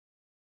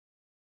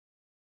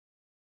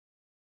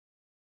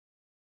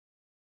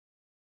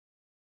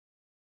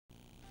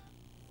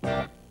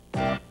South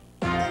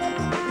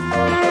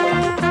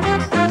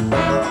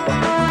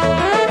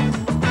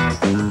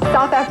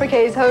Africa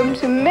is home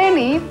to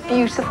many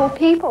beautiful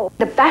people.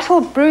 The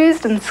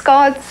battle-bruised and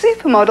scarred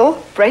supermodel,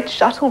 Brett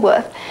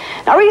Shuttleworth.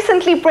 Now,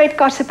 recently, Brett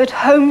got a bit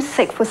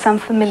homesick for some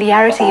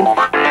familiarity.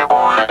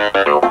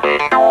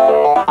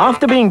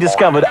 After being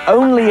discovered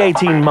only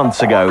 18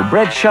 months ago,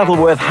 Brett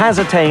Shuttleworth has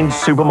attained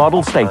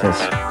supermodel status.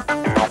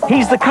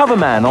 He's the cover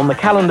man on the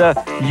calendar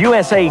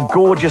USA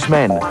Gorgeous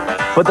Men,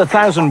 but the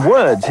 1,000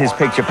 words his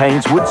picture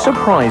paints would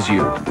surprise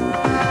you.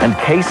 And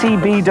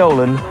KCB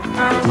Dolan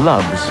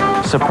loves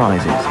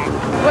surprises.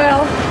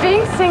 Well,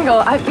 being single,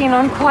 I've been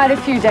on quite a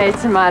few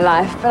dates in my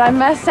life, but I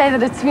must say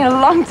that it's been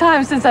a long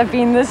time since I've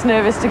been this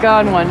nervous to go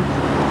on one.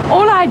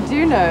 All I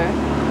do know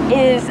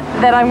is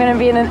that I'm going to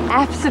be in an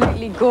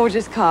absolutely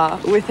gorgeous car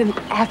with an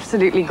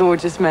absolutely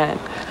gorgeous man.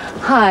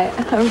 Hi,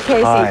 I'm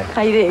Casey. Hi.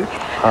 How you doing?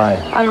 Hi.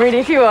 I'm ready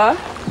if you are.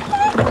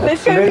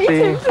 Let's go meet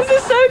him. This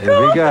is so cool.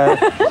 Here we go.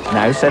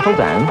 Now settle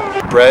down.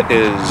 Brett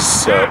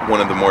is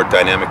one of the more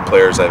dynamic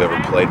players I've ever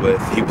played with.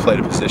 He played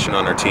a position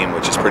on our team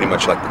which is pretty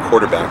much like the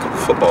quarterback of a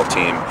football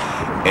team,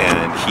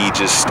 and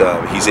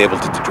he's able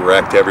to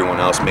direct everyone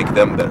else, make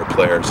them better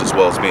players, as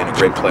well as being a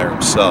great player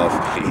himself.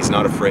 He's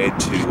not afraid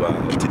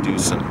to do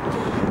some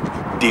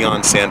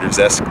Deion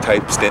Sanders-esque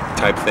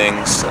type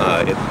things.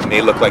 It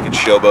may look like it's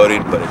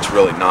showboating, but it's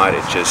really not.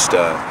 It just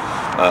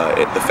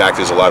the fact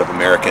is, a lot of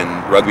American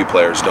rugby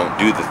players don't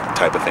do the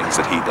type of things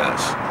that he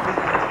does.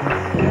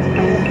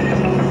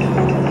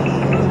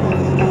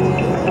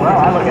 Well,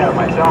 I look at it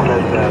myself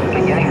as the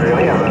beginning,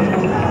 really, of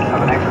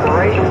an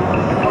exploration.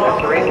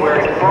 That's the reason we're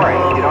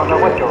exploring. You don't know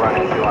what you'll run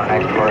into on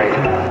an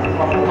exploration.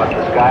 What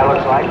the sky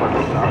looks like, what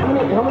the sun.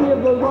 How many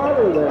of those are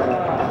there?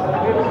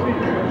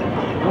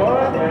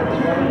 1,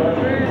 2,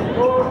 3,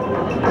 4.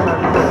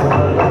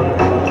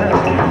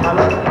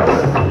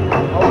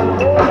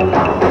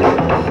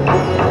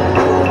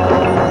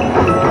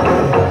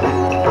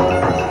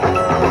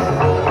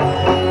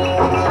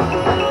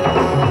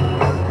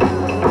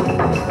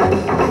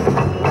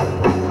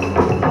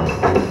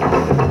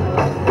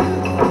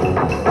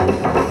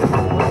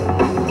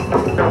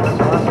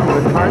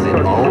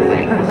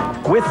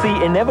 With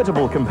the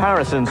inevitable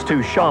comparisons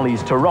to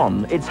Charlie's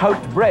Theron, it's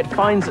hoped Brett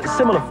finds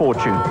similar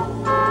fortune.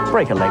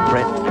 Break a leg,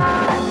 Brett.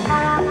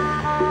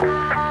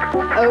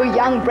 Oh,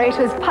 young Brett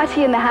was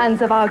putty in the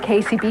hands of our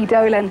KCB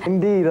Dolan.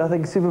 Indeed, I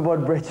think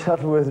Supermod Brett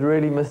Shuttleworth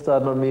really missed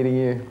out on meeting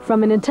you.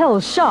 From an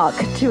Intel shark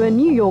to a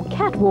New York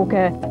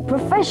catwalker,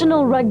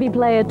 professional rugby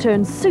player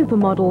turned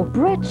supermodel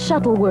Brett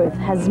Shuttleworth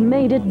has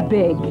made it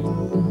big.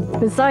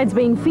 Besides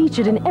being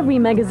featured in every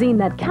magazine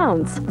that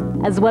counts,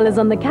 as well as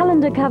on the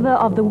calendar cover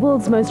of the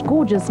world's most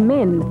gorgeous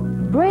men,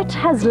 Brett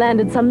has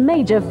landed some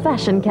major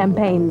fashion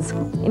campaigns,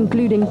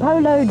 including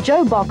Polo,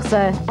 Joe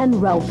Boxer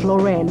and Ralph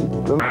Lauren.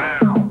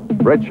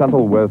 Brett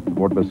Shuttleworth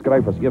wordt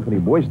beschreven als een van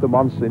die mooiste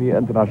mans in die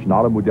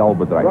internationale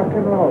modelbedrijf.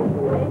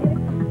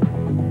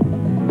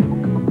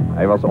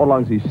 Hij was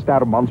onlangs die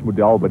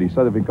stermansmodel bij die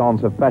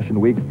Suid-Afrikaanse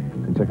Fashion Week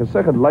en zijn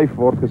gezicht en lijf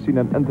wordt gezien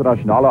in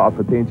internationale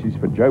advertenties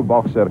voor Joe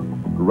Boxer,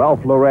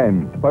 Ralph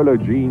Lauren, Polo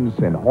Jeans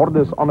en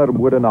hordes ander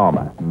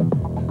modenamen.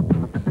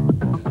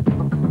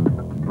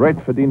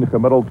 Brett verdient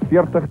gemiddeld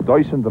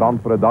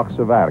R40.000 voor 'n dag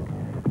se werk,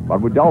 maar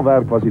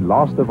modelwerk was die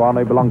laaste waarna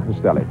hy belang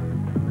gestel het.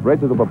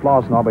 Brett het op 'n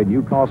plaas naby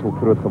Newcastle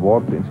groot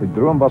geword en sy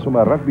droom was om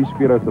 'n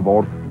rugbyspeler te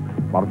word,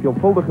 maar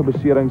veelvuldige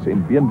beserings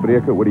en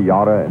beenbreuke oor die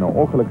jare en 'n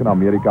ongeluk in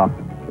Amerika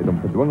het hom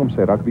gedwing om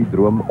sy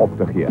rugbydroom op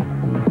te gee.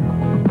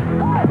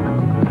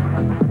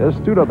 Dis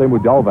toe dat hy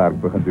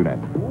modelwerk begin doen het.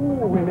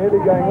 we're nearly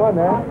going on,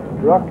 eh?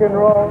 Rock and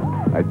roll.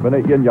 Hy het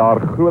binne 1 jaar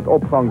groot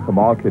opgang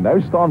gemaak en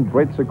nou staan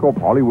Brett se kop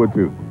Hollywood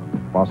toe.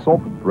 Pas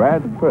op,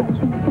 Brad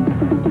Pitt.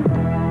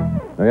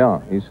 Nou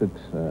ja, hier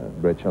sit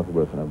Brett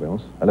Shuttleworth nou by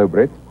ons. Hallo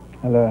Brett.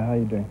 Hello, how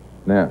you doing?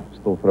 Nee,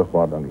 stil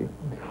vrugbaar, dankie.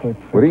 Goed.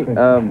 Hoorie,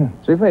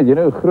 sê vir my, jy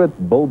nou 'n groot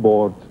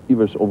billboard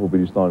iewers op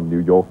hierdie stadium in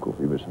New York of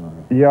iewers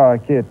in Ja,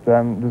 ek het,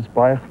 dis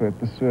baie groot.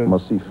 Dis so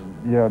massief.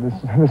 Ja,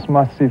 dis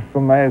massief.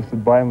 Vir my is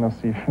dit baie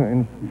massief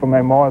en vir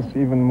my ma is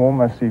even more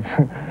massief.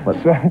 Wat?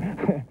 So,